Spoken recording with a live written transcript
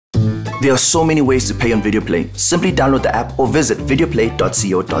There are so many ways to pay on VideoPlay. Simply download the app or visit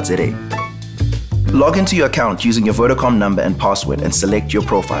videoplay.co.za. Log into your account using your Vodacom number and password and select your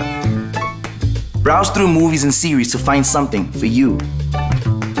profile. Browse through movies and series to find something for you.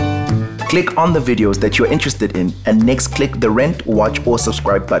 Click on the videos that you're interested in and next click the rent, watch or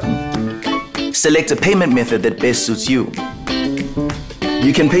subscribe button. Select a payment method that best suits you.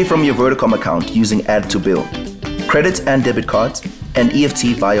 You can pay from your Vodacom account using Add to Bill, credit and debit cards, and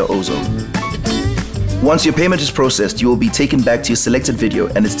EFT via OZOW. Once your payment is processed, you will be taken back to your selected video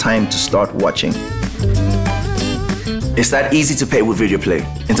and it's time to start watching. It's that easy to pay with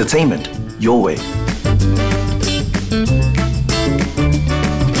VideoPlay. Entertainment your way.